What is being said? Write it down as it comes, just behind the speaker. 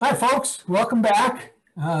Hi, folks. Welcome back.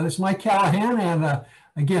 This is Mike Callahan, and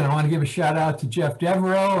again, I want to give a shout out to Jeff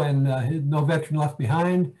Devereaux and No Veteran Left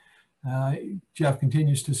Behind. Jeff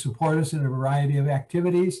continues to support us in a variety of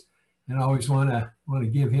activities, and I always want to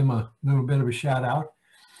give him a little bit of a shout out.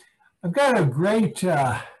 I've got a great,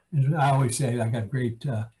 I always say I got great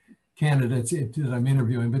candidates that I'm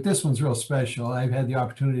interviewing, but this one's real special. I've had the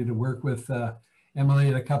opportunity to work with Emily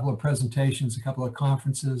at a couple of presentations, a couple of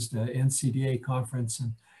conferences, the NCDA conference,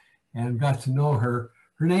 and got to know her.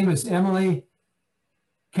 Her name is Emily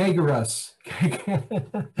Kageris.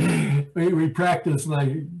 we practiced and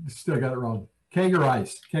I still got it wrong.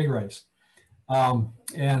 Kageris.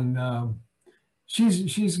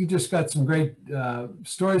 She's just got some great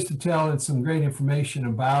stories to tell and some great information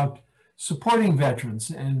about supporting veterans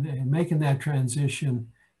and making that transition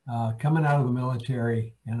coming out of the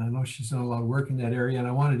military. And I know she's done a lot of work in that area, and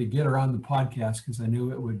I wanted to get her on the podcast because I knew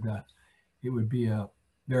it would be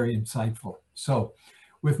very insightful. So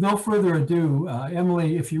with no further ado,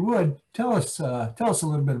 Emily, if you would, tell us a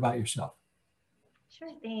little bit about yourself.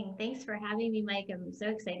 Sure thing. Thanks for having me, Mike. I'm so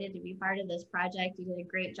excited to be part of this project. You did a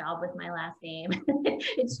great job with my last name.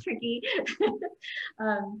 It's tricky.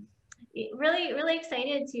 Really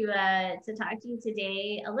excited to talk to you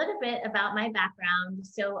today a little bit about my background.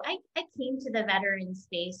 So I came to the veteran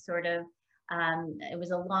space sort of, it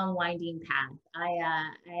was a long winding path.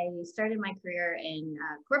 I started my career in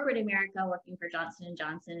corporate America, working for Johnson &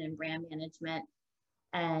 Johnson in brand management.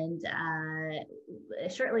 And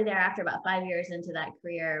shortly thereafter, about 5 years into that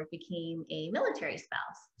career, became a military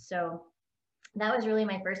spouse. So that was really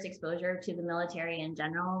my first exposure to the military in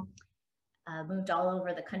general. Moved all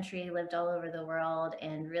over the country, lived all over the world,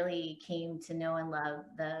 and really came to know and love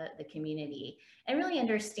the community and really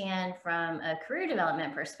understand from a career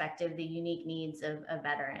development perspective the unique needs of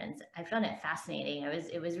veterans. I found it fascinating.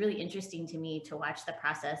 It was really interesting to me to watch the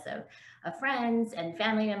process of friends and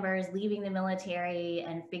family members leaving the military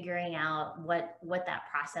and figuring out what that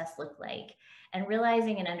process looked like, and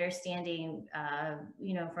realizing and understanding,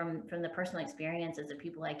 from the personal experiences of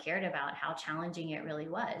people I cared about, how challenging it really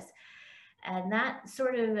was. And that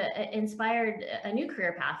sort of inspired a new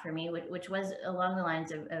career path for me, which was along the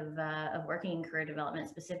lines of working in career development,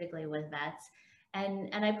 specifically with vets. And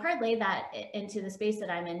I parlayed that into the space that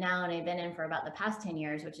I'm in now, and I've been in for about the past 10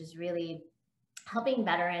 years, which is really helping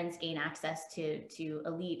veterans gain access to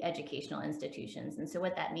elite educational institutions. And so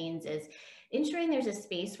what that means is ensuring there's a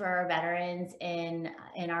space for our veterans in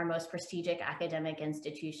our most prestigious academic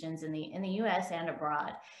institutions in the US and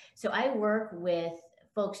abroad. So I work with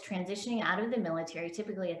folks transitioning out of the military,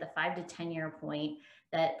 typically at the 5 to 10 year point,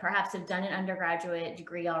 that perhaps have done an undergraduate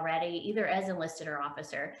degree already, either as enlisted or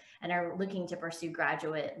officer, and are looking to pursue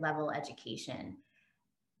graduate level education.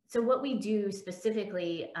 So what we do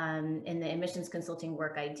specifically in the admissions consulting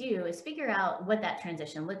work I do is figure out what that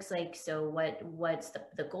transition looks like. So what's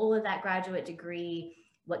the goal of that graduate degree?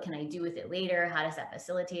 What can I do with it later? How does that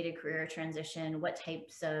facilitate a career transition? What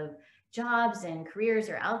types of jobs and careers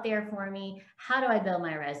are out there for me? How do I build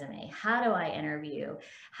my resume? How do I interview?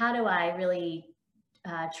 How do I really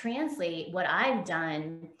translate what I've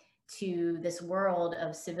done to this world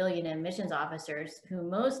of civilian admissions officers who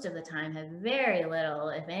most of the time have very little,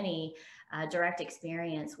 if any, direct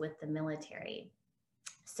experience with the military?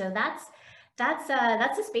 So that's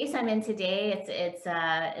the space I'm in today.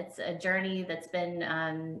 It's a journey that's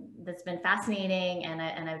been fascinating, and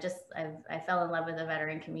I fell in love with the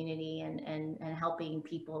veteran community and helping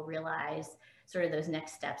people realize sort of those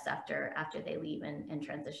next steps after they leave and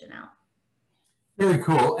transition out. Very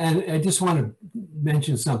cool. And I just want to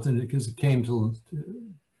mention something because it came to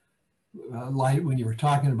light when you were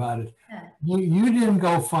talking about it. Yeah. You didn't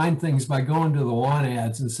go find things by going to the want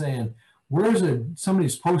ads and saying,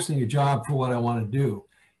 somebody's posting a job for what I want to do.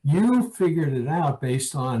 You figured it out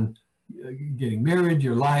based on getting married,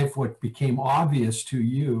 your life, what became obvious to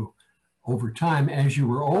you over time as you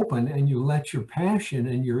were open, and you let your passion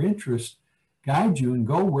and your interest guide you and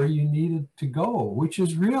go where you needed to go, which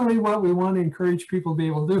is really what we want to encourage people to be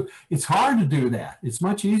able to do. It's hard to do that. It's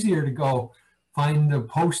much easier to go find the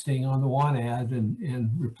posting on the want ad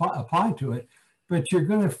and apply to it, but you're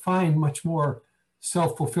going to find much more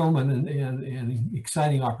self-fulfillment and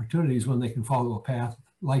exciting opportunities when they can follow a path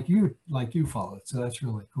like you followed. So that's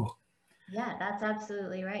really cool. Yeah, that's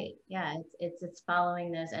absolutely right. Yeah, it's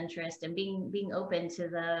following those interests and being open to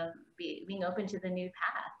the new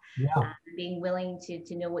path. Yeah. Being willing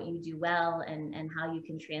to know what you do well and how you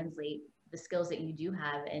can translate the skills that you do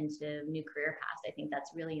have into new career paths. I think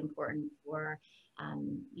that's really important for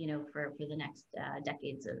for the next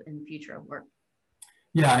decades in the future of work.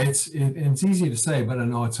 Yeah, it's easy to say, but I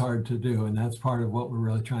know it's hard to do. And that's part of what we're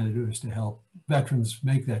really trying to do, is to help veterans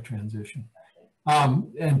make that transition.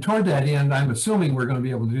 And toward that end, I'm assuming we're going to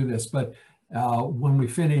be able to do this, but when we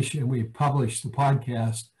finish and we publish the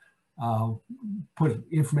podcast, uh, put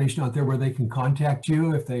information out there where they can contact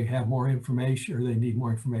you if they have more information or they need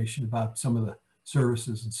more information about some of the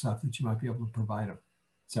services and stuff that you might be able to provide them.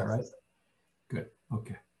 Is that right? Good.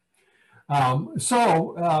 Okay. Tell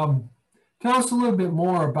us a little bit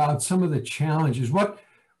more about some of the challenges. What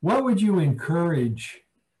would you encourage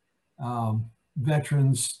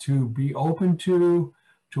veterans to be open to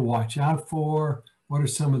watch out for? What are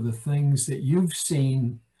some of the things that you've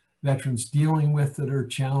seen veterans dealing with that are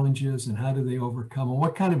challenges, and how do they overcome them?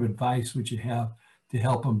 What kind of advice would you have to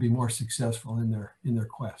help them be more successful in their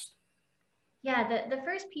quest? Yeah, the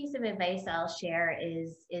first piece of advice I'll share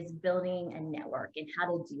is building a network and how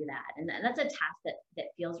to do that. And that's a task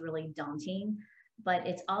that feels really daunting, but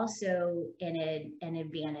it's also an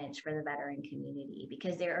advantage for the veteran community,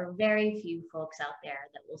 because there are very few folks out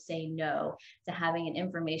there that will say no to having an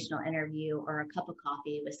informational interview or a cup of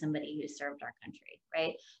coffee with somebody who served our country,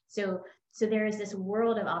 right? So there is this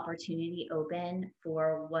world of opportunity open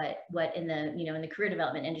for what in the career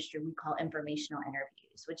development industry we call informational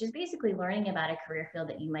interviews, which is basically learning about a career field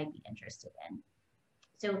that you might be interested in.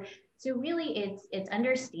 So really it's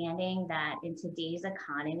understanding that in today's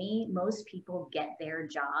economy, most people get their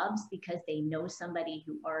jobs because they know somebody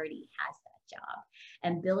who already has that job,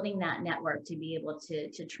 and building that network to be able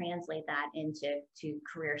to translate that into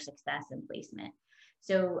career success and placement.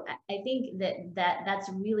 So I think that's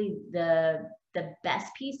really the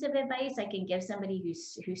best piece of advice I can give somebody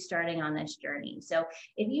who's starting on this journey. So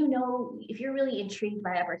if you're really intrigued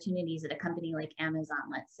by opportunities at a company like Amazon,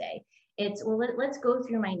 let's say, let's go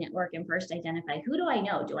through my network and first identify, who do I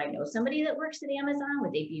know? Do I know somebody that works at Amazon?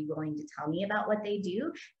 Would they be willing to tell me about what they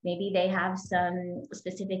do? Maybe they have some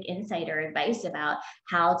specific insight or advice about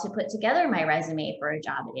how to put together my resume for a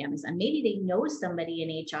job at Amazon. Maybe they know somebody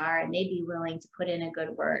in HR and they'd be willing to put in a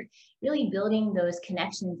good word. Really building those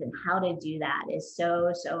connections and how to do that is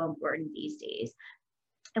so important these days.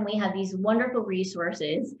 And we have these wonderful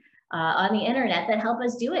resources on the internet that help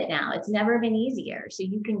us do it now. It's never been easier. So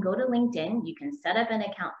you can go to LinkedIn, you can set up an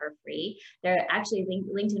account for free.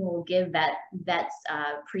 LinkedIn will give vets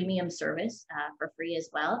premium service for free as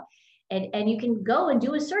well. And you can go and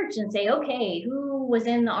do a search and say, okay, who was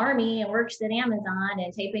in the Army and works at Amazon,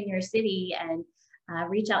 and type in your city and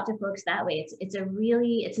reach out to folks that way.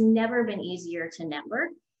 It's never been easier to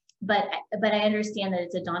network. But I understand that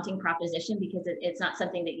it's a daunting proposition, because it's not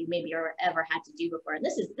something that you maybe ever had to do before. And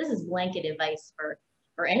this is blanket advice for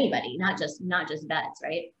anybody, not just vets,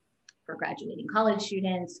 right? For graduating college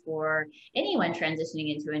students, for anyone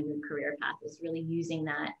transitioning into a new career path, is really using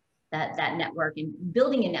that network and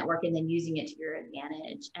building a network and then using it to your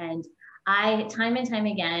advantage. And I, time and time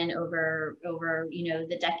again, over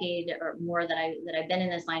the decade or more that I've been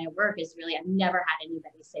in this line of work, is really, I've never had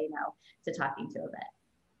anybody say no to talking to a vet.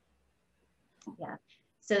 Yeah.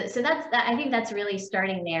 So I think that's really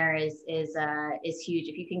starting there is huge.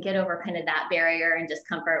 If you can get over kind of that barrier and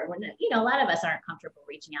discomfort, when a lot of us aren't comfortable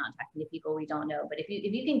reaching out and talking to people we don't know, but if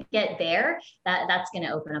you can get there, that's going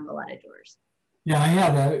to open up a lot of doors. Yeah, I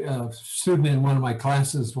had a student in one of my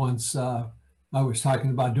classes once. I was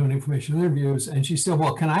talking about doing information interviews, and she said,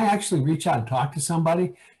 well, can I actually reach out and talk to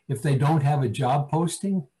somebody if they don't have a job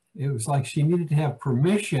posting? It was like she needed to have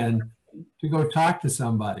permission to go talk to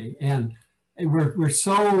somebody. And we're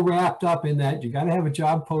so wrapped up in that you got to have a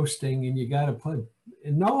job posting and you got to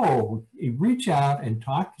reach out and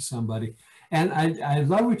talk to somebody. And I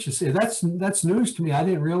love what you say. That's news to me. I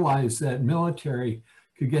didn't realize that military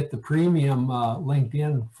could get the premium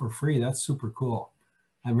LinkedIn for free. That's super cool.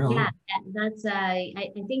 That's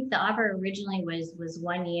I think the offer originally was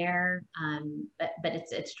 1 year, but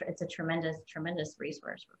it's a tremendous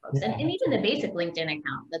resource for folks. Yeah. And even the basic LinkedIn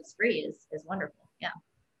account that's free is wonderful. Yeah.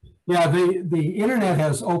 Yeah, the internet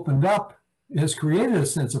has created a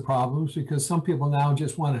sense of problems, because some people now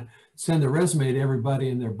just want to send a resume to everybody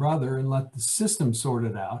and their brother and let the system sort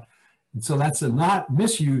it out. And so that's a not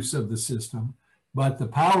misuse of the system, but the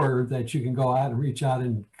power that you can go out and reach out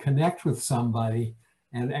and connect with somebody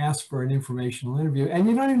and ask for an informational interview. And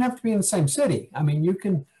you don't even have to be in the same city. I mean, you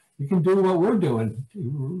can do what we're doing,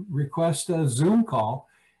 request a Zoom call,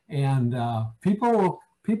 and people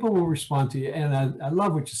will respond to you. And I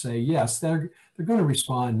love what you say. Yes, they're going to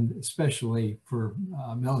respond, especially for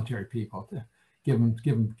military people, to give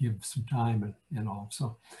some time and all.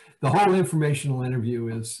 So the whole informational interview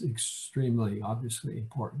is extremely, obviously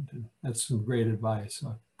important. And that's some great advice. So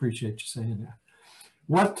I appreciate you saying that.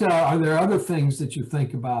 What are there other things that you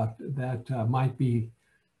think about that might be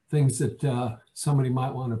things that somebody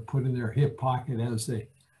might want to put in their hip pocket as they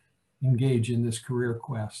engage in this career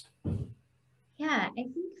quest? Yeah, I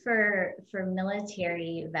think for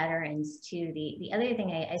military veterans too, the other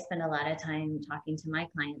thing I spend a lot of time talking to my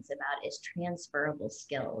clients about is transferable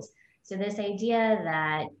skills. So this idea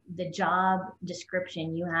that the job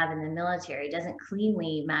description you have in the military doesn't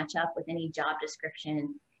cleanly match up with any job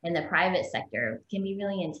description in the private sector can be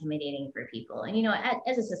really intimidating for people. And, you know,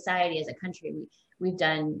 as a society, as a country, we've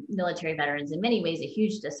done military veterans in many ways a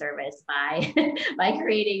huge disservice by by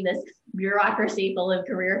creating this bureaucracy full of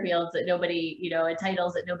career fields that nobody, you know, and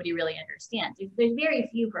titles that nobody really understands. There's very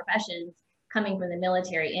few professions coming from the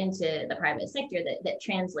military into the private sector that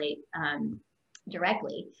translate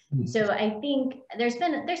directly. So I think there's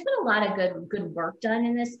been a lot of good work done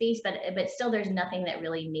in this space, but still there's nothing that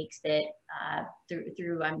really makes it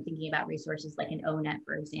through I'm thinking about resources like an ONET,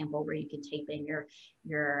 for example, where you can type in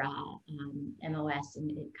your MOS and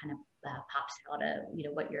it kind of pops out you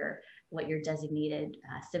know what your designated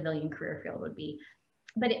civilian career field would be.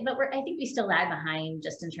 But I think we still lag behind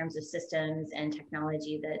just in terms of systems and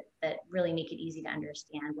technology that really make it easy to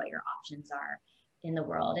understand what your options are in the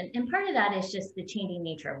world. And part of that is just the changing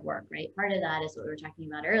nature of work, right? Part of that is what we were talking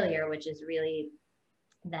about earlier, which is really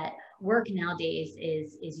that work nowadays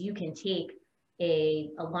is you can take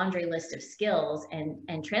a laundry list of skills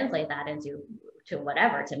and translate that into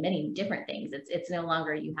to many different things. It's no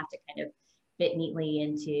longer you have to kind of fit neatly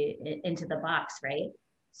into the box, right?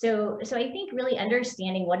 So I think really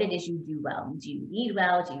understanding what it is you do well. Do you lead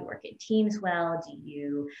well? Do you work in teams well? Do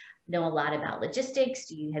you know a lot about logistics?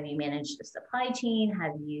 Have you managed the supply chain?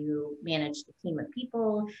 Have you managed a team of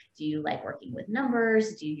people? Do you like working with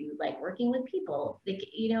numbers? Do you like working with people? Like,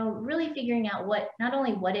 you know, really figuring out not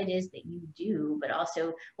only what it is that you do, but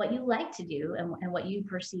also what you like to do and what you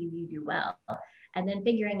perceive you do well. And then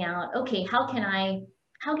figuring out, okay, how can I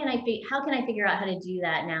figure out how to do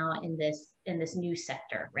that now in this new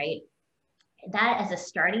sector, right? That as a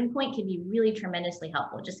starting point can be really tremendously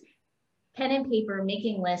helpful. Just pen and paper,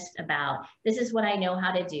 making lists about this is what I know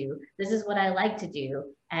how to do, this is what I like to do,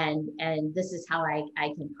 and this is how I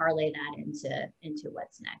can parlay that into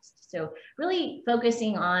what's next. So really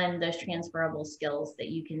focusing on those transferable skills that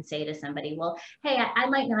you can say to somebody, well, hey, I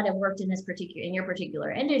might not have worked in your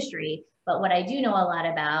particular industry, but what I do know a lot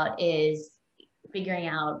about is figuring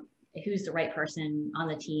out who's the right person on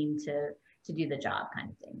the team to do the job, kind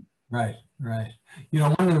of thing. Right, right. You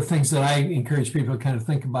know, one of the things that I encourage people to kind of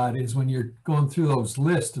think about is when you're going through those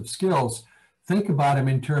lists of skills, think about them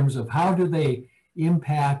in terms of how do they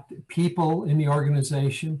impact people in the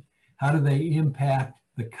organization? How do they impact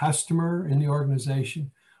the customer in the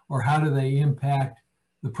organization? Or how do they impact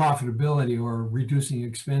the profitability or reducing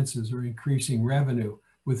expenses or increasing revenue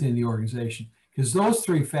within the organization? Because those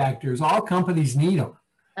three factors, all companies need them.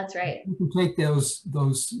 That's right. You can take those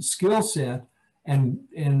skill set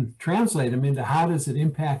and translate them into how does it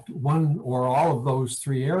impact one or all of those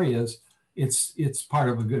three areas. It's part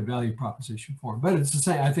of a good value proposition for them. But it's the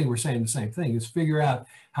same. I think we're saying the same thing: is figure out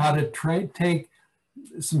how to take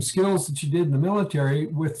some skills that you did in the military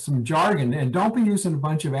with some jargon, and don't be using a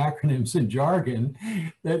bunch of acronyms and jargon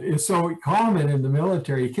that is so common in the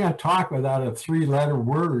military. You can't talk without a three-letter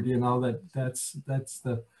word. You know that's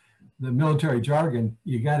the military jargon.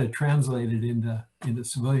 You got to translate it into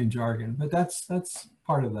civilian jargon. But that's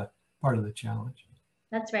part of the challenge.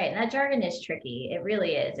 That's right. And that jargon is tricky. It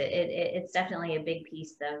really is. It's definitely a big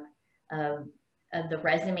piece of the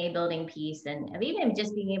resume building piece, and of even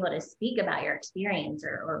just being able to speak about your experience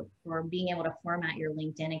or being able to format your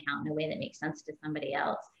LinkedIn account in a way that makes sense to somebody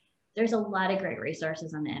else. There's a lot of great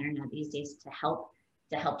resources on the internet these days to help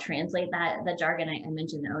translate the jargon. I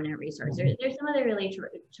mentioned the ONET resource. There's some other really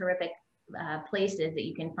terrific places that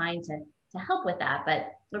you can find to help with that.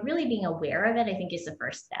 But really being aware of it, I think, is the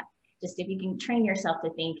first step. Just if you can train yourself to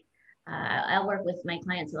think, I'll work with my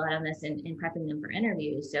clients a lot on this in prepping them for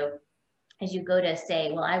interviews. So as you go to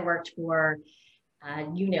say, well, I worked for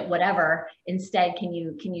unit whatever, instead, can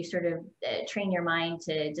you sort of train your mind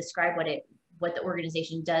to describe what the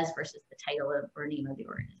organization does versus the title or name of the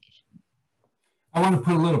organization? I want to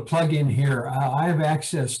put a little plug in here. I have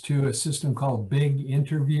access to a system called Big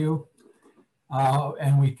Interview,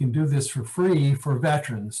 and we can do this for free for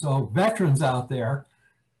veterans. So veterans out there,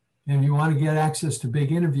 if you want to get access to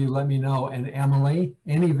Big Interview, let me know. And Emily,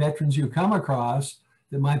 any veterans you come across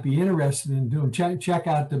that might be interested in doing, check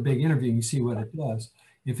out the Big Interview and see what it does.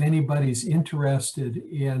 If anybody's interested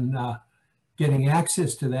in getting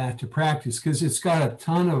access to that to practice, because it's got a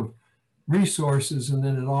ton of resources, and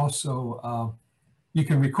then it also you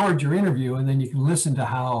can record your interview and then you can listen to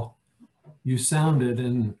how you sounded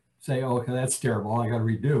and say, oh, okay, that's terrible, I got to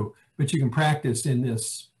redo. But you can practice in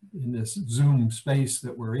this Zoom space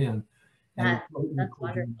that we're in. That's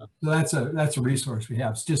wonderful. So that's a resource we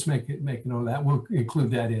have. So just make note of that. We'll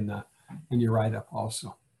include that in your write-up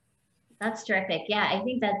also. That's terrific. Yeah, I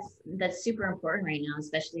think that's super important right now,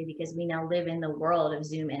 especially because we now live in the world of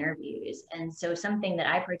Zoom interviews. And so something that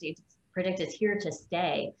I predict is here to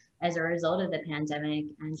stay as a result of the pandemic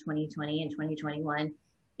and 2020 and 2021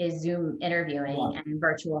 is Zoom interviewing and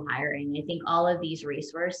virtual hiring. I think all of these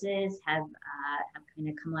resources have kind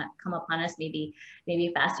of come upon us maybe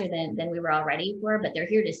faster than we were all ready for, but they're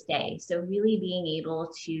here to stay. So really being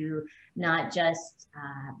able to not just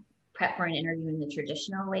prep for an interview in the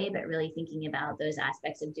traditional way, but really thinking about those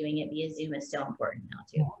aspects of doing it via Zoom is so important now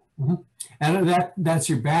too. Mm-hmm. And that's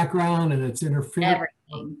your background, and it's interference.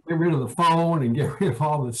 Everything. Get rid of the phone and get rid of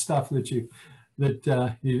all the stuff that you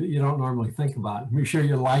don't normally think about. Make sure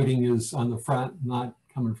your lighting is on the front, not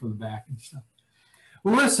coming from the back and stuff.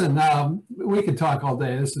 Well, listen, we could talk all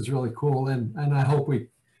day. This is really cool, and I hope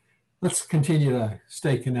let's continue to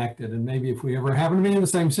stay connected. And maybe if we ever happen to be in the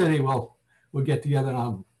same city, we'll get together and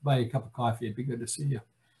I'll buy you a cup of coffee. It'd be good to see you.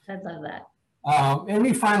 I'd love that.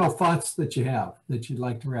 Any final thoughts that you have that you'd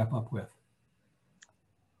like to wrap up with?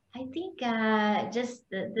 I think just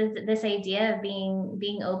this idea of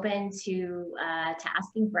being open to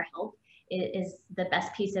asking for help is the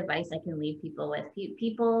best piece of advice I can leave people with.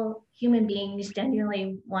 Human beings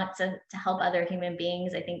genuinely want to help other human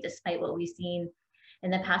beings. I think despite what we've seen in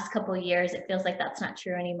the past couple of years, it feels like that's not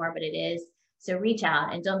true anymore, but it is. So reach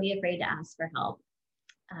out and don't be afraid to ask for help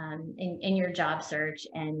in your job search.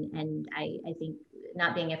 And I think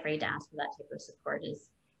not being afraid to ask for that type of support is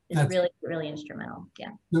really, really instrumental.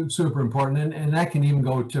 Yeah. Super important. And that can even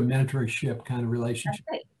go to mentorship kind of relationship.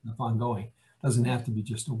 That's right. Ongoing. Doesn't have to be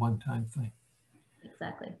just a one-time thing.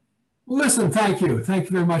 Exactly. Well, listen, thank you. Thank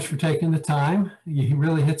you very much for taking the time. You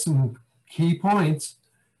really hit some key points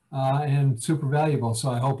and super valuable.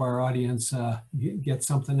 So I hope our audience gets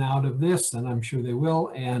something out of this, and I'm sure they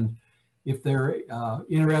will. And if they're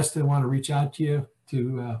interested and want to reach out to you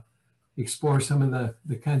to explore some of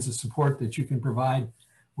the kinds of support that you can provide,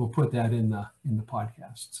 we'll put that in the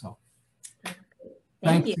podcast. So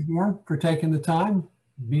thanks again for taking the time.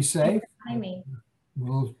 Be safe. Thanks for having me.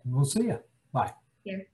 We'll see you. Bye. Here.